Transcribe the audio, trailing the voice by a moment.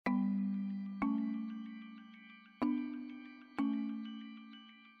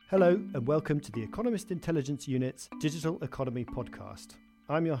Hello and welcome to the Economist Intelligence Unit's Digital Economy Podcast.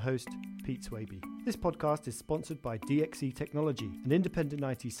 I'm your host, Pete Swaby. This podcast is sponsored by DXE Technology, an independent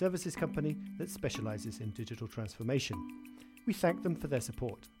IT services company that specialises in digital transformation. We thank them for their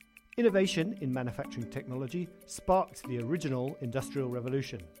support. Innovation in manufacturing technology sparked the original industrial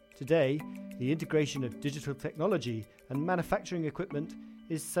revolution. Today, the integration of digital technology and manufacturing equipment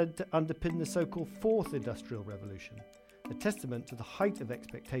is said to underpin the so-called fourth industrial revolution, a testament to the height of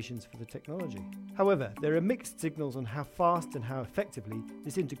expectations for the technology. However, there are mixed signals on how fast and how effectively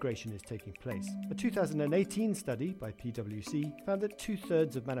this integration is taking place. A 2018 study by PwC found that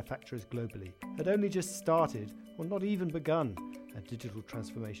 2/3 of manufacturers globally had only just started or not even begun a digital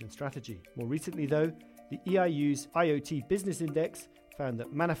transformation strategy. More recently though, the EIU's IoT Business Index found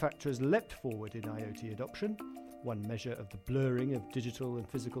that manufacturers leapt forward in IoT adoption, one measure of the blurring of digital and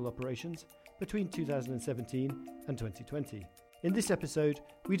physical operations, between 2017 and 2020. In this episode,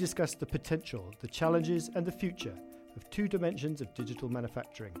 we discuss the potential, the challenges and the future of two dimensions of digital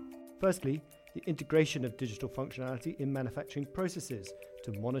manufacturing. Firstly, the integration of digital functionality in manufacturing processes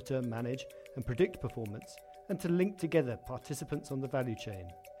to monitor, manage and predict performance and to link together participants on the value chain.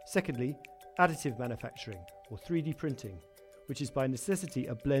 Secondly, additive manufacturing or 3D printing, which is by necessity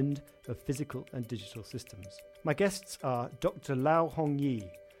a blend of physical and digital systems. My guests are Dr. Lau Hong Yee,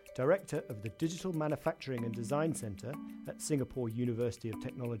 Director of the Digital Manufacturing and Design Center at Singapore University of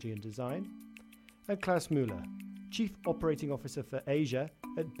Technology and Design, and Klaus Müller, Chief Operating Officer for Asia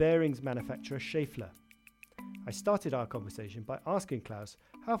at bearings manufacturer Schaeffler. I started our conversation by asking Klaus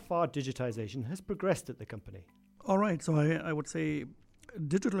how far digitization has progressed at the company. All right, so I would say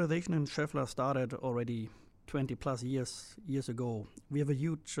digitalization in Schaeffler started already 20 plus years ago. We have a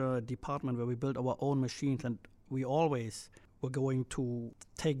huge department where we build our own machines, and we always were going to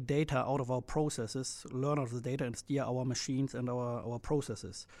take data out of our processes, learn out of the data and steer our machines and our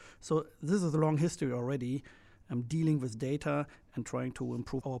processes. So this is a long history already, dealing with data and trying to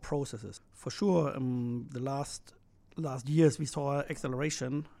improve our processes. For sure, the last years we saw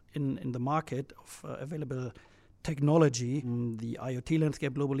acceleration in the market of available technology. The IoT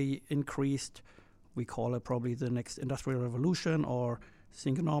landscape globally increased. We call it probably the next industrial revolution or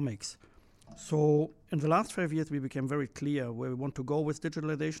synchronomics. So in the last 5 years, we became very clear where we want to go with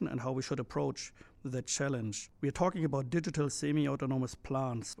digitalization and how we should approach that challenge. We are talking about digital semi-autonomous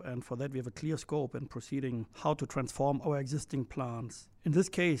plants, and for that we have a clear scope in proceeding how to transform our existing plants. In this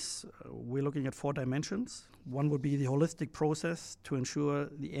case, we're looking at 4 dimensions. One would be the holistic process to ensure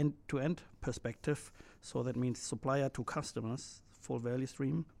the end-to-end perspective, so that means supplier to customers, full value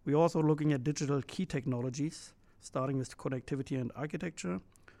stream. We're also looking at digital key technologies, starting with connectivity and architecture.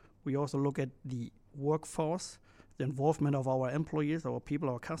 We also look at the workforce, the involvement of our employees, our people,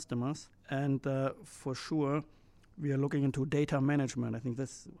 our customers, and for sure, we are looking into data management. I think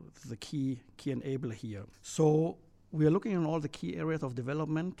that's the key enabler here. So we are looking at all the key areas of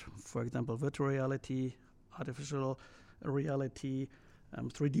development, for example, virtual reality, artificial reality,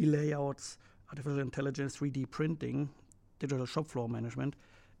 3D layouts, artificial intelligence, 3D printing, digital shop floor management.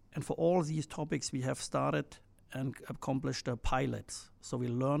 And for all these topics, we have started and accomplished pilots. So we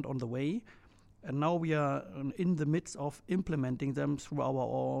learned on the way, and now we are in the midst of implementing them through our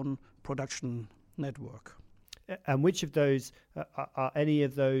own production network. And which of those are any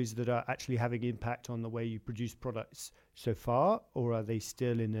of those that are actually having impact on the way you produce products so far, or are they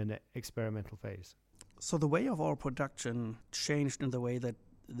still in an experimental phase? So the way of our production changed in the way that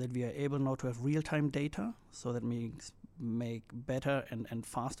we are able now to have real-time data, so that means make better and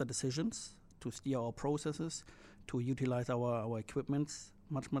faster decisions to steer our processes, to utilize our equipments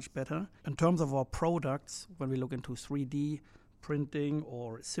much better. In terms of our products, when we look into 3D printing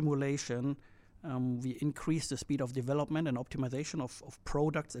or simulation, we increase the speed of development and optimization of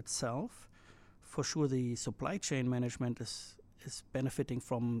products itself. For sure, the supply chain management is benefiting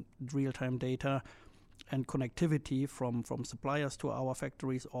from real-time data and connectivity from suppliers to our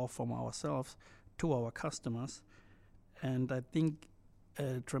factories or from ourselves to our customers. And I think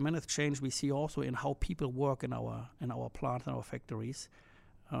a tremendous change we see also in how people work in our plants and our factories.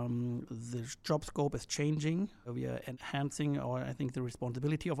 The job scope is changing. We are enhancing the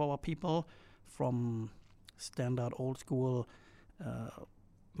responsibility of our people from standard old school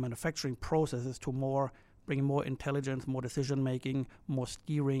manufacturing processes to bringing more intelligence, more decision making, more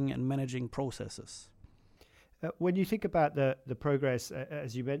steering and managing processes. When you think about the progress,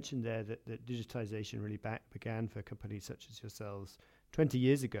 as you mentioned there, that digitization really began for companies such as yourselves 20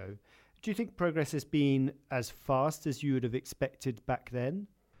 years ago, do you think progress has been as fast as you would have expected back then?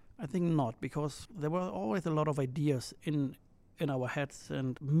 I think not, because there were always a lot of ideas in in our heads,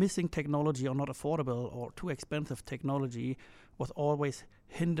 and missing technology or not affordable or too expensive technology was always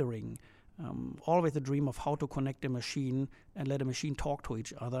hindering. Always the dream of how to connect a machine and let a machine talk to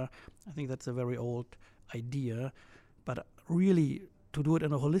each other. I think that's a very old idea, but really to do it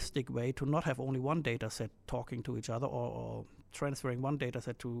in a holistic way, to not have only one data set talking to each other or transferring one data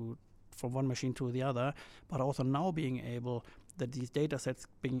set from one machine to the other, but also now being able that these data sets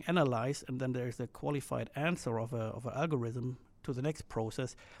being analyzed and then there's a qualified answer of an algorithm to the next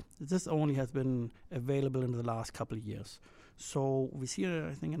process. This only has been available in the last couple of years. So we see,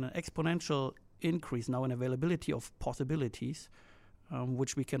 I think, an exponential increase now in availability of possibilities,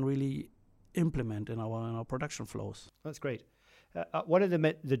 which we can really implement in our production flows. That's great. One of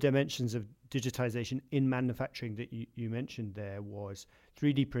the dimensions of digitization in manufacturing that you mentioned there was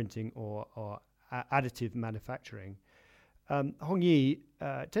 3D printing or additive manufacturing. Hongyi,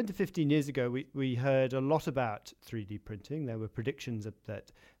 10 to 15 years ago, we heard a lot about 3D printing. There were predictions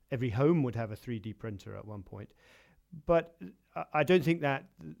that every home would have a 3D printer at one point. But I don't think that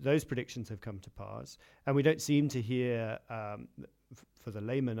those predictions have come to pass. And we don't seem to hear, for the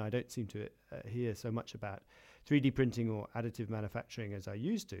layman, I don't seem to hear so much about 3D printing or additive manufacturing as I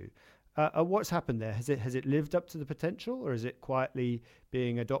used to. What's happened there? Has it lived up to the potential, or is it quietly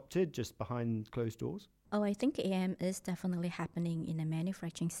being adopted just behind closed doors? Oh, I think AM is definitely happening in the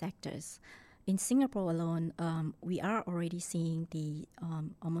manufacturing sectors. In Singapore alone, we are already seeing the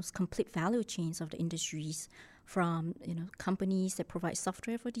almost complete value chains of the industries, from companies that provide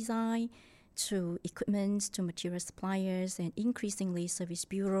software for design, to equipment, to material suppliers, and increasingly service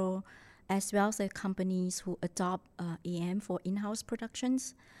bureau, as well as the companies who adopt AM for in-house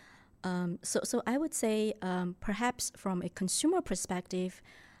productions. So I would say perhaps from a consumer perspective,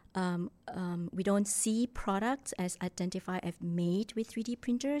 we don't see products as identified as made with 3D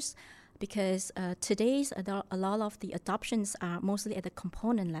printers, because today's a lot of the adoptions are mostly at the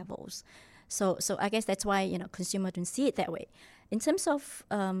component levels. So I guess that's why consumers don't see it that way. In terms of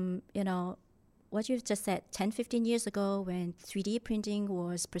what you've just said, 10, 15 years ago, when 3D printing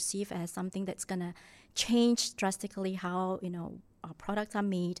was perceived as something that's going to change drastically how our products are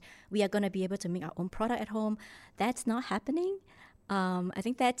made, we are going to be able to make our own product at home. That's not happening. I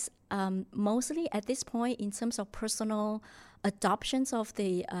think that's mostly at this point, in terms of personal adoptions of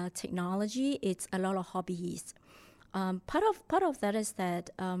the technology, it's a lot of hobbies. Part of that is that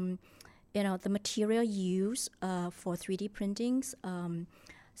the material used for 3D printings,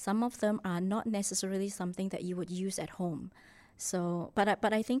 some of them are not necessarily something that you would use at home. So,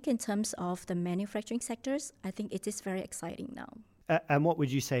 but I think in terms of the manufacturing sectors, I think it is very exciting now. And what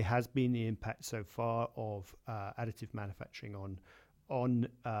would you say has been the impact so far of additive manufacturing on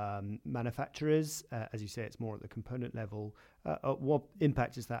manufacturers? As you say, it's more at the component level. What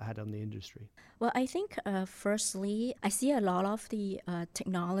impact has that had on the industry? Well, I think firstly, I see a lot of the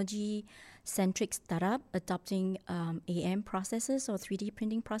technology-centric startup adopting AM processes or 3D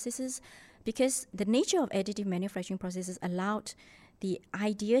printing processes, because the nature of additive manufacturing processes allowed the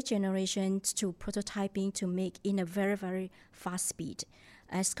idea generation to prototyping to make in a very, very fast speed,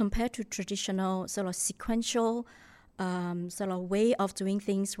 as compared to traditional sort of sequential sort of way of doing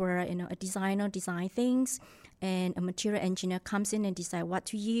things, where a designer design things and a material engineer comes in and decide what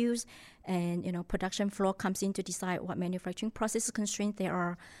to use, and production floor comes in to decide what manufacturing process constraints there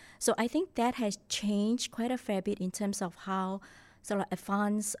are. So I think that has changed quite a fair bit in terms of how sort of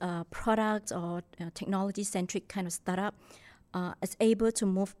advanced product or technology-centric kind of startup is able to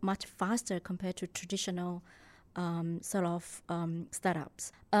move much faster compared to traditional startups.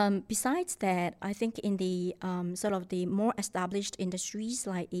 Besides that, I think in the sort of the more established industries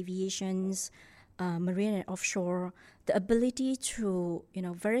like aviations, marine and offshore, the ability to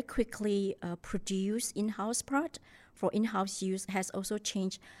very quickly produce in-house part for in-house use has also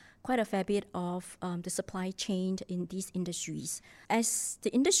changed quite a fair bit of the supply chain in these industries. As the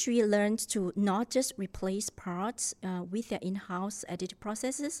industry learns to not just replace parts with their in-house additive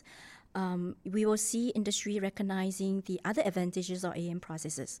processes, we will see industry recognizing the other advantages of AM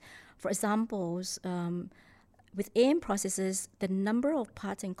processes. For example, with AM processes, the number of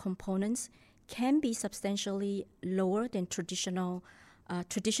parts and components can be substantially lower than traditional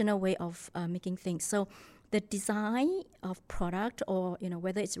way of making things. So the design of product, or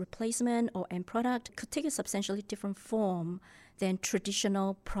whether it's replacement or end product, could take a substantially different form than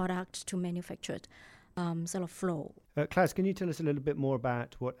traditional product to manufactured sort of flow. Klaus, can you tell us a little bit more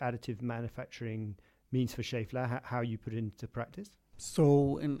about what additive manufacturing means for Schaeffler, how you put it into practice?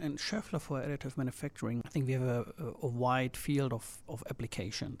 So in Schaeffler, for additive manufacturing, I think we have a wide field of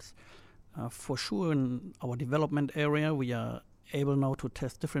applications. For sure, in our development area, we are able now to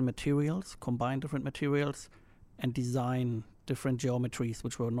test different materials, combine different materials, and design different geometries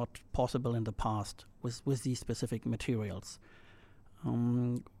which were not possible in the past with these specific materials.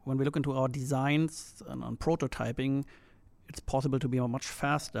 When we look into our designs and on prototyping, it's possible to be much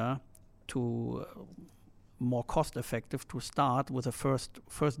faster, to more cost effective to start with the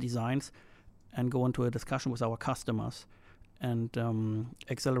first designs and go into a discussion with our customers and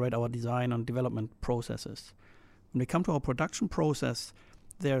accelerate our design and development processes. When we come to our production process,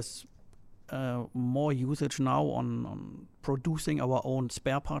 there's more usage now on producing our own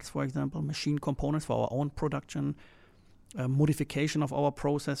spare parts, for example, machine components for our own production, modification of our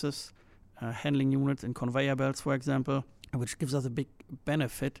processes, handling units and conveyor belts, for example, which gives us a big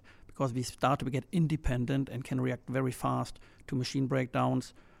benefit because we start to get independent and can react very fast to machine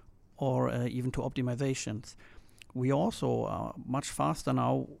breakdowns or even to optimizations. We also are much faster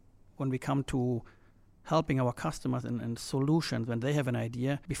now when we come to helping our customers in solutions when they have an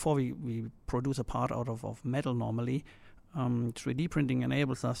idea. Before we produce a part out of metal normally, 3D printing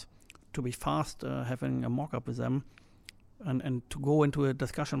enables us to be fast having a mock-up with them and to go into a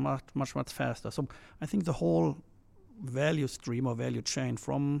discussion much faster. So I think the whole value stream or value chain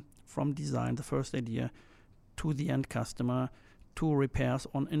from design, the first idea, to the end customer, to repairs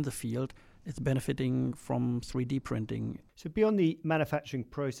in the field, is benefiting from 3D printing. So beyond the manufacturing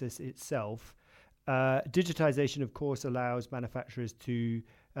process itself, digitization, of course, allows manufacturers to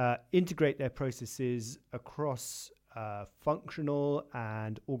integrate their processes across functional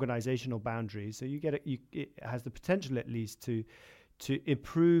and organizational boundaries. So it has the potential, at least, to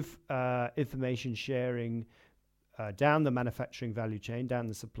improve information sharing down the manufacturing value chain, down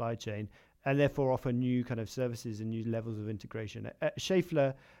the supply chain, and therefore offer new kind of services and new levels of integration. At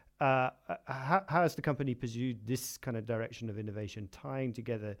Schaeffler, how has the company pursued this kind of direction of innovation, tying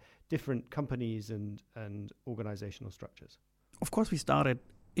together different companies and organizational structures? Of course, we started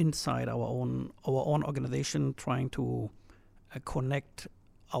inside our own organization, trying to connect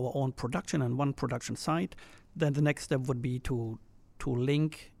our own production and one production site. Then the next step would be to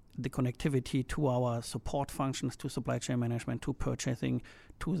link the connectivity to our support functions, to supply chain management, to purchasing,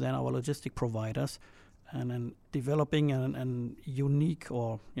 to then our logistic providers, and then developing an unique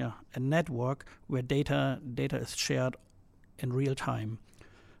a network where data is shared in real time.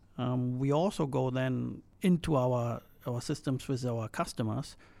 We also go then into our systems with our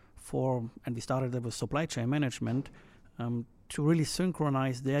customers and we started with supply chain management to really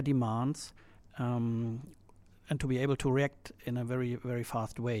synchronize their demands and to be able to react in a very, very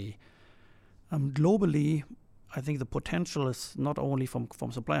fast way. Globally, I think the potential is not only from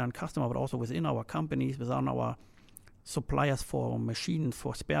supplier and customer, but also within our companies, within our suppliers for machines,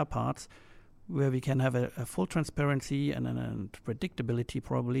 for spare parts, where we can have a full transparency and predictability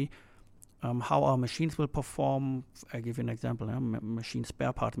probably, how our machines will perform. I give you an example, machine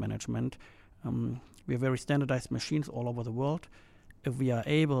spare part management. We have very standardized machines all over the world. If we are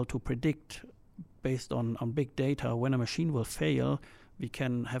able to predict based on big data when a machine will fail, we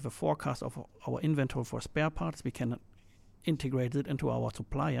can have a forecast of our inventory for spare parts. We can integrate it into our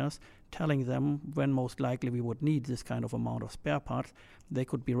suppliers, telling them when most likely we would need this kind of amount of spare parts. They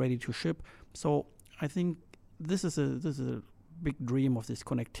could be ready to ship. So I think this is a big dream of this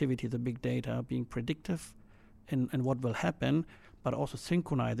connectivity, the big data, being predictive in what will happen, but also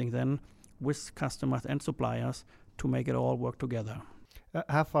synchronizing then with customers and suppliers to make it all work together.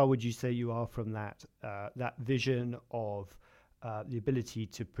 How far would you say you are from that vision of the ability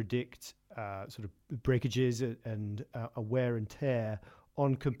to predict sort of breakages and wear and tear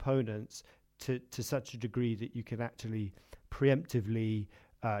on components to such a degree that you can actually preemptively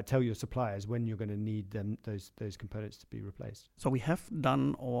tell your suppliers when you're going to need those components to be replaced? So we have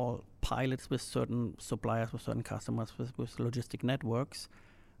done all pilots with certain suppliers, with certain customers, with logistic networks,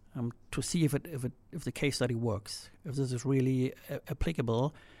 to see if the case study works, if this is really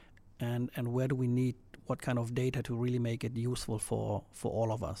applicable, and where do we need what kind of data to really make it useful for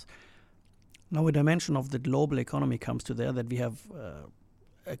all of us. Now, a dimension of the global economy comes to there, that we have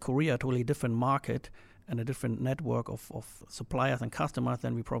a Korea, a totally different market and a different network of suppliers and customers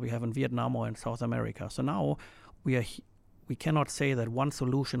than we probably have in Vietnam or in South America. So now we cannot say that one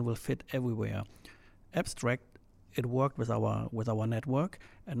solution will fit everywhere. Abstract, it worked with our network,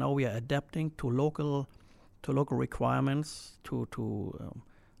 and now we are adapting to local requirements, to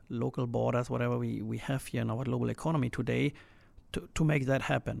local borders, whatever we have here in our global economy today, to make that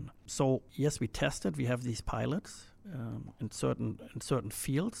happen. So yes, we tested. We have these pilots in certain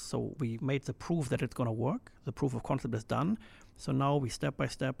fields. So we made the proof that it's going to work. The proof of concept is done. So now we step by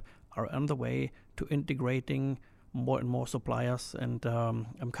step are on the way to integrating more and more suppliers and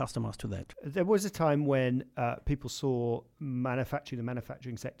customers to that. There was a time when people saw the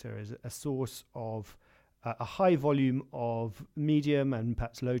manufacturing sector as a source of a high volume of medium and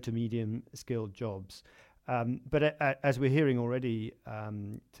perhaps low to medium skilled jobs. But as we're hearing already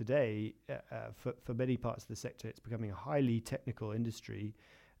today, for many parts of the sector, it's becoming a highly technical industry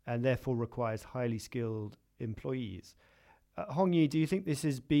and therefore requires highly skilled employees. Hong-Yi, do you think this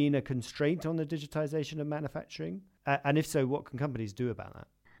has been a constraint on the digitization of manufacturing? And if so, what can companies do about that?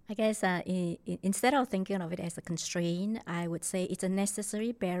 I guess instead of thinking of it as a constraint, I would say it's a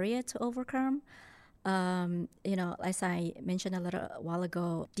necessary barrier to overcome. As I mentioned a little while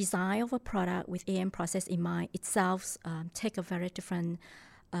ago, design of a product with AM process in mind itself take a very different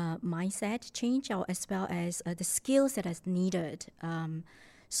mindset change, or as well as the skills that is needed.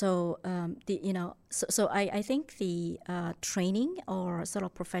 So I think the training or sort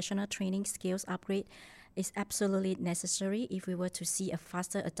of professional training skills upgrade is absolutely necessary if we were to see a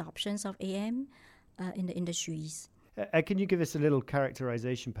faster adoptions of AM in the industries. Can you give us a little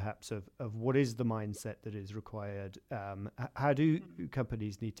characterization, perhaps, of what is the mindset that is required? How do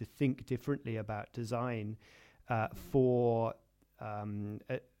companies need to think differently about design for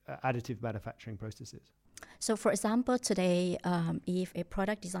additive manufacturing processes? So, for example, today, if a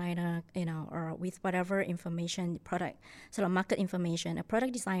product designer, or with whatever information, product, sort of market information, a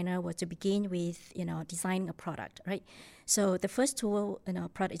product designer were to begin with, designing a product, right? So the first tool,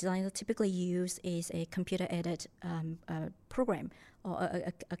 product designer typically use is a computer-aided program or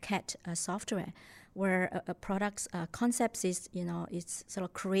a CAD software, where a product's concepts is, it's sort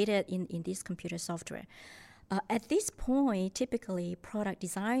of created in this computer software. At this point, typically, product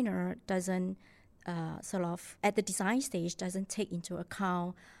designer doesn't at the design stage doesn't take into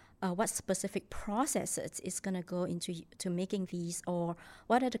account what specific processes is going to go into making these, or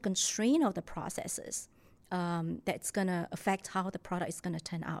what are the constraints of the processes that's going to affect how the product is going to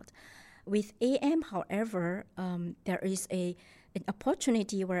turn out. With AM, however, there is an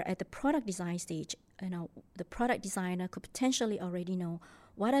opportunity where at the product design stage, the product designer could potentially already know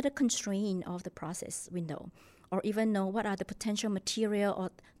what are the constraints of the process window, or even know what are the potential material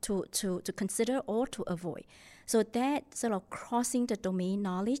or to consider or to avoid. So that sort of crossing the domain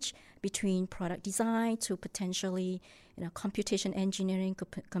knowledge between product design to potentially, computation engineering,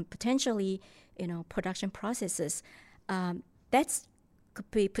 potentially, production processes, that's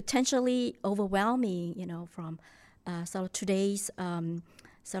could be potentially overwhelming, from sort of today's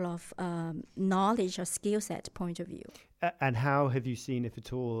knowledge or skill set point of view. And how have you seen, if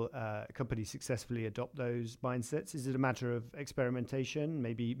at all, companies successfully adopt those mindsets? Is it a matter of experimentation,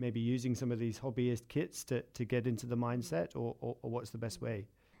 maybe using some of these hobbyist kits to get into the mindset, or what's the best way?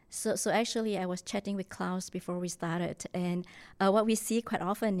 So actually, I was chatting with Klaus before we started, and what we see quite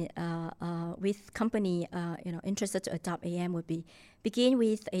often with company, interested to adopt AM would be begin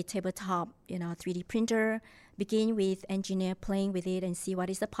with a tabletop, 3D printer, begin with engineer playing with it and see what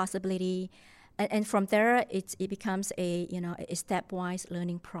is the possibility. And from there, it becomes a stepwise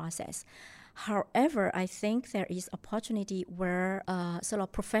learning process. However, I think there is opportunity where sort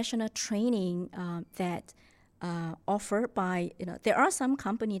of professional training that offered by, there are some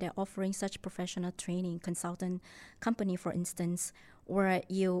company that are offering such professional training, consultant company, for instance, where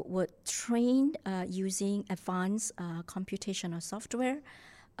you would train using advanced computational software,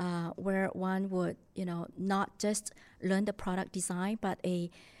 where one would, not just learn the product design, but a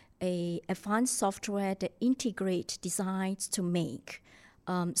advanced software that integrate designs to make.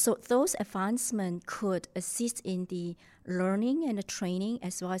 So those advancements could assist in the learning and the training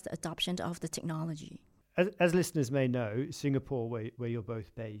as well as the adoption of the technology. As listeners may know, Singapore, where you're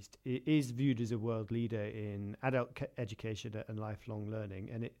both based, is viewed as a world leader in adult education and lifelong learning.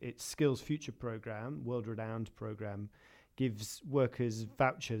 And its Skills Future program, world-renowned program, gives workers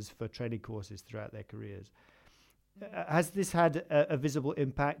vouchers for training courses throughout their careers. Has this had a visible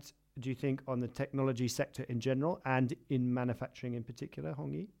impact, do you think, on the technology sector in general and in manufacturing in particular,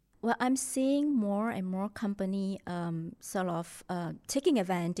 Hong-Yi? Well, I'm seeing more and more company taking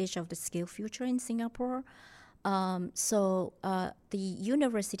advantage of the skill future in Singapore. So the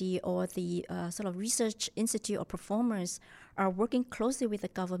university or the research institute or performers are working closely with the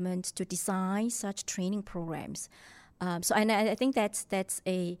government to design such training programs. So I think it's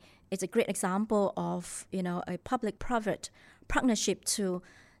a great example of a public-private partnership to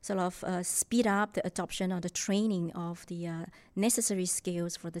speed up the adoption or the training of the necessary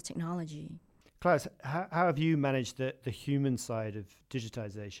skills for the technology. Klaus, how have you managed the human side of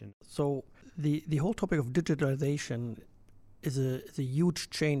digitization? So the whole topic of digitalization is a huge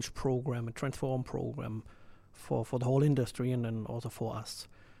change program, a transform program for the whole industry and then also for us.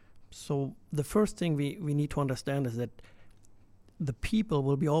 So the first thing we need to understand is that the people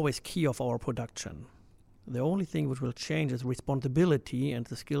will be always key of our production. The only thing which will change is responsibility and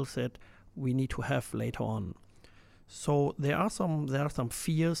the skill set we need to have later on. So there are some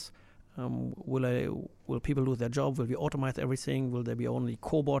fears. Will people lose their job? Will we automate everything? Will there be only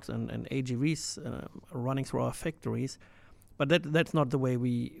cobots and AGVs running through our factories? But that's not the way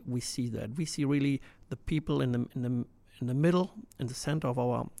we see that. We see really the people in the middle, in the center of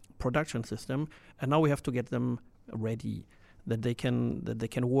our production system, and now we have to get them ready, that they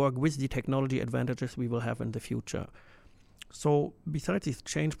can work with the technology advantages we will have in the future. So besides these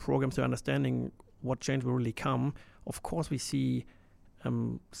change programs, to understanding what change will really come, of course we see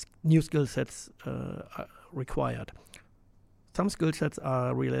new skill sets required. Some skill sets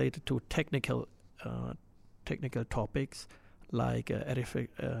are related to technical topics like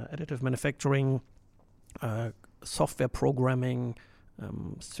additive manufacturing, software programming,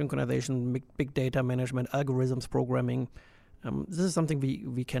 synchronization, big data management, algorithms programming. This is something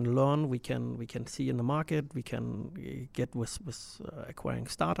we can learn, we can see in the market, we can get with acquiring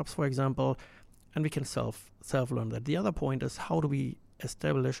startups, for example, and we can self-learn that. The other point is, how do we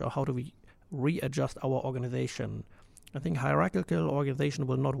establish or how do we readjust our organization? I think hierarchical organization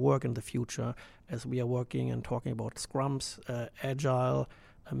will not work in the future, as we are working and talking about scrums, agile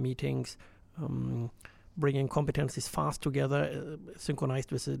meetings, bringing competencies fast together,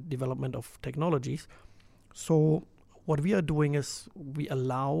 synchronized with the development of technologies. So what we are doing is we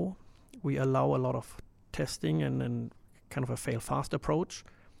allow a lot of testing and kind of a fail-fast approach.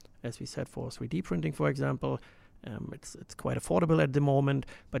 As we said, for 3D printing, for example, it's quite affordable at the moment,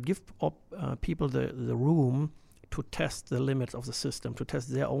 but give people the room to test the limits of the system, to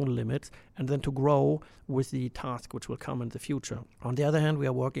test their own limits, and then to grow with the task which will come in the future. On the other hand, we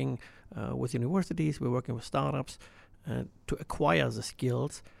are working with universities, we're working with startups to acquire the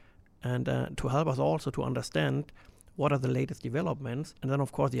skills and to help us also to understand what are the latest developments, and then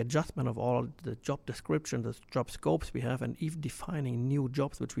of course the adjustment of all the job descriptions, the job scopes we have, and even defining new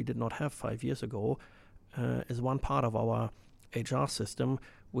jobs which we did not have 5 years ago is one part of our HR system,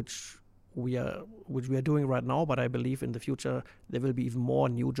 which we are doing right now. But I believe in the future there will be even more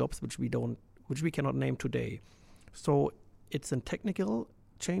new jobs which we cannot name today. So it's a technical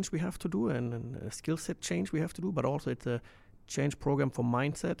change we have to do and a skill set change we have to do, but also it's a change program for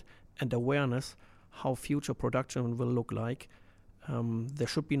mindset and awareness how future production will look like. There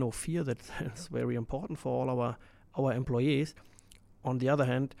should be no fear. That's very important for all our employees. On the other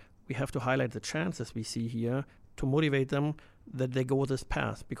hand, we have to highlight the chances we see here to motivate them that they go this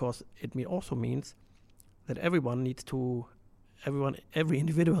path, because it also means that every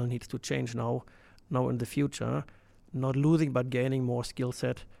individual needs to change now in the future, not losing but gaining more skill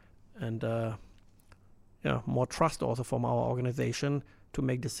set and more trust also from our organization to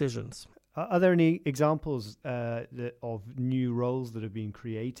make decisions. Are there any examples of new roles that have been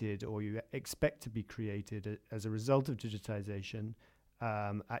created or you expect to be created as a result of digitization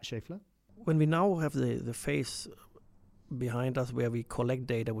at Schaeffler? When we now have the phase behind us where we collect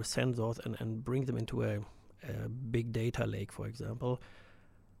data with sensors and bring them into a big data lake, for example,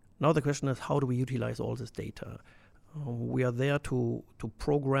 now the question is, how do we utilize all this data? We are there to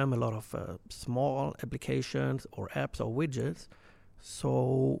program a lot of small applications or apps or widgets.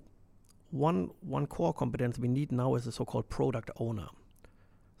 So one core competence we need now is a so-called product owner,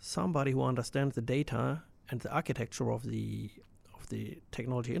 somebody who understands the data and the architecture of the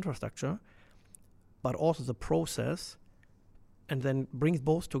technology infrastructure, but also the process, and then brings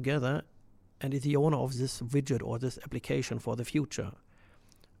both together and is the owner of this widget or this application for the future.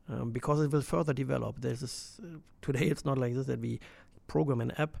 Because it will further develop. Today it's not like this, that we program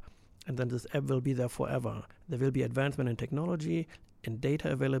an app and then this app will be there forever. There will be advancement in technology, in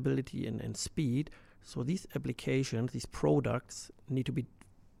data availability, and speed. So these applications, these products need to be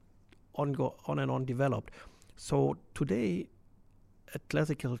on and on developed. So today, a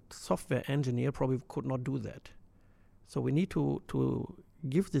classical software engineer probably could not do that. So we need to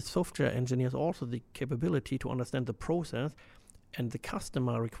give the software engineers also the capability to understand the process and the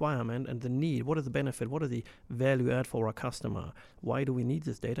customer requirement and the need. What is the benefit? What is the value add for our customer? Why do we need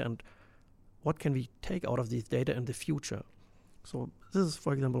this data? And what can we take out of this data in the future? So this is,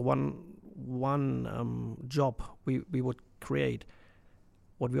 for example, one job we would create.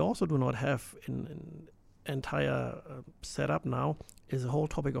 What we also do not have in entire setup now is the whole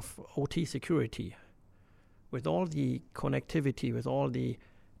topic of OT security. With all the connectivity, with all the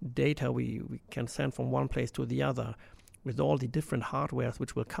data we can send from one place to the other, with all the different hardwares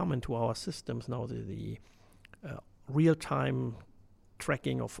which will come into our systems now, the real-time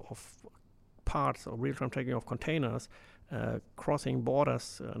tracking of parts or real-time tracking of containers, crossing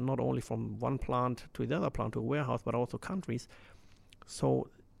borders, not only from one plant to the other plant to a warehouse, but also countries. So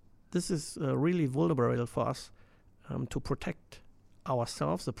this is really vulnerable for us to protect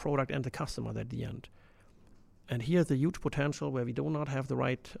ourselves, the product, and the customer at the end. And here's the huge potential where we do not have the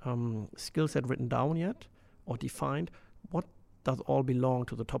right skill set written down yet or defined. What does all belong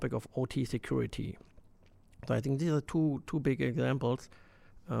to the topic of OT security? So I think these are two big examples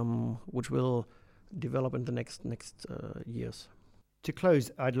which will develop in the next years. To close,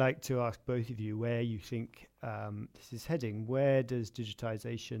 I'd like to ask both of you where you think this is heading. Where does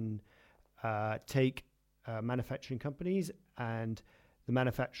digitization take manufacturing companies and the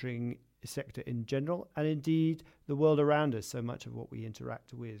manufacturing sector in general, and indeed the world around us? So much of what we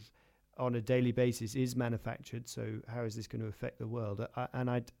interact with on a daily basis is manufactured. So how is this going to affect the world? And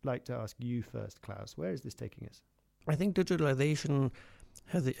I'd like to ask you first, Klaus. Where is this taking us? I think digitalization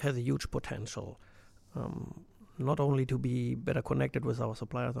has a huge potential, not only to be better connected with our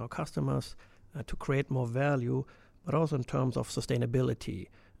suppliers, our customers, to create more value, but also in terms of sustainability.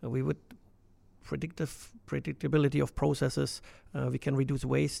 We would predictability of processes. We can reduce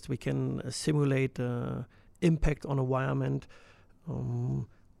waste. We can simulate impact on environment.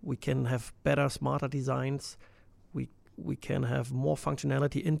 We can have better, smarter designs. We can have more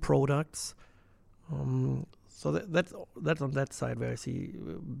functionality in products. So that's on that side where I see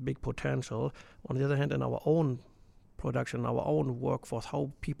big potential. On the other hand, in our own production, our own workforce,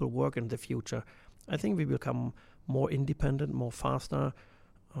 how people work in the future, I think we become more independent, more faster.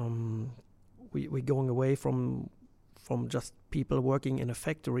 We're going away from just people working in a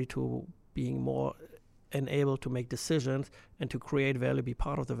factory to being more enabled to make decisions and to create value, be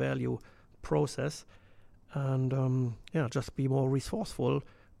part of the value process, and just be more resourceful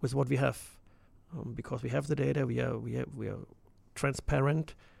with what we have, because we have the data, we are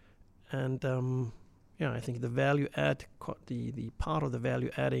transparent, and I think the value add, the part of the value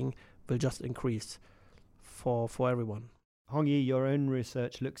adding will just increase for everyone. Hong-Yee, your own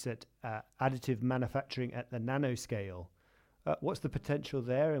research looks at additive manufacturing at the nanoscale. What's the potential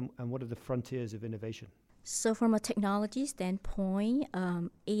there, and what are the frontiers of innovation? So from a technology standpoint,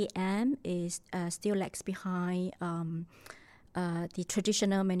 AM is still lags behind the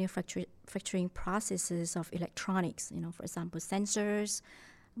traditional manufacturing processes of electronics. For example, sensors,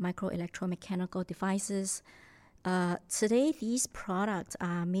 micro-electromechanical devices. Today, these products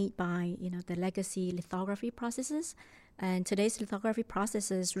are made by the legacy lithography processes. And today's lithography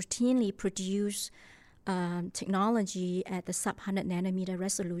processes routinely produce technology at the sub-100 nanometer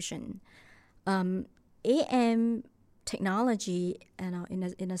resolution. AM technology,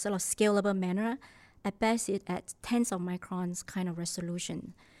 in a sort of scalable manner, at best it at tens of microns kind of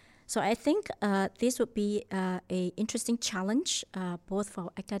resolution. So I think this would be an interesting challenge both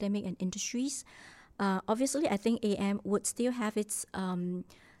for academic and industries. Obviously, I think AM would still have its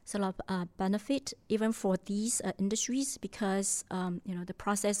sort of benefit even for these industries, because the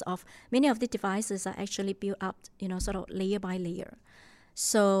process of many of the devices are actually built up sort of layer by layer.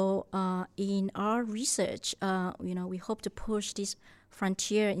 So in our research, we hope to push this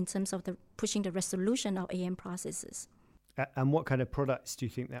frontier in terms of pushing the resolution of AM processes. And what kind of products do you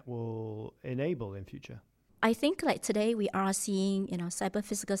think that will enable in future? I think like today we are seeing cyber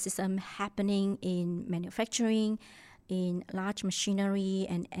physical system happening in manufacturing, in large machinery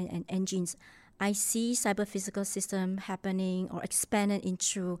and engines. I see cyber physical system happening or expanded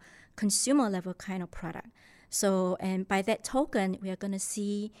into consumer level kind of product. So, and by that token, we are going to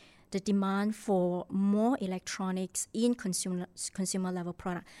see the demand for more electronics in consumer level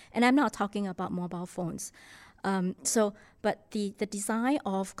product. And I'm not talking about mobile phones. But the design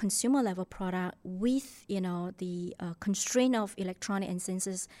of consumer level product with the constraint of electronic and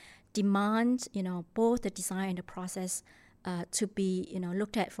sensors demand both the design and the process to be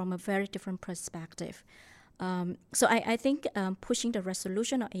looked at from a very different perspective. So I think pushing the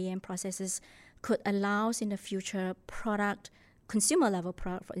resolution of AM processes could allow in the future consumer level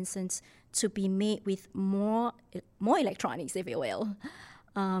product, for instance, to be made with more electronics, if you will,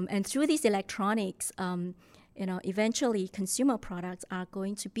 and through these electronics. Eventually consumer products are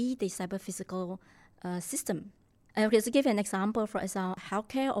going to be the cyber physical system. I'll just give an example, for example,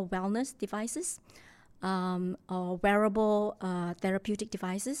 healthcare or wellness devices, or wearable therapeutic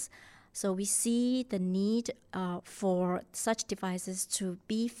devices. So we see the need for such devices to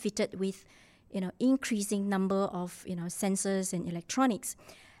be fitted with, increasing number of, sensors and electronics.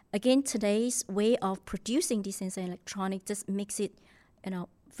 Again, today's way of producing these sensor electronics just makes it,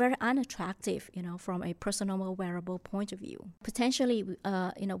 very unattractive, from a personal wearable point of view. Potentially,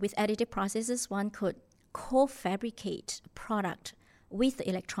 with additive processes, one could co-fabricate a product with the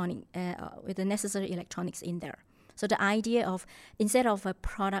electronic, with the necessary electronics in there. So the idea of, instead of a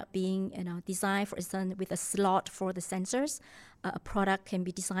product being designed, for instance, with a slot for the sensors, a product can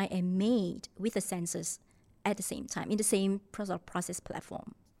be designed and made with the sensors at the same time, in the same process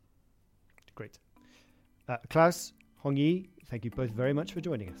platform. Great. Klaus, Hongyi, thank you both very much for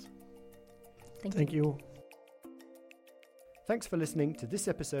joining us. Thank you. Thanks for listening to this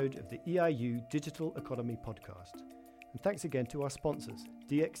episode of the EIU Digital Economy Podcast. And thanks again to our sponsors,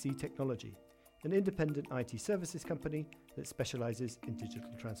 DXC Technology, an independent IT services company that specializes in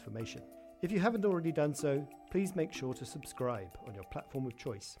digital transformation. If you haven't already done so, please make sure to subscribe on your platform of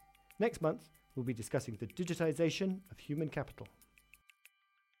choice. Next month, we'll be discussing the digitization of human capital.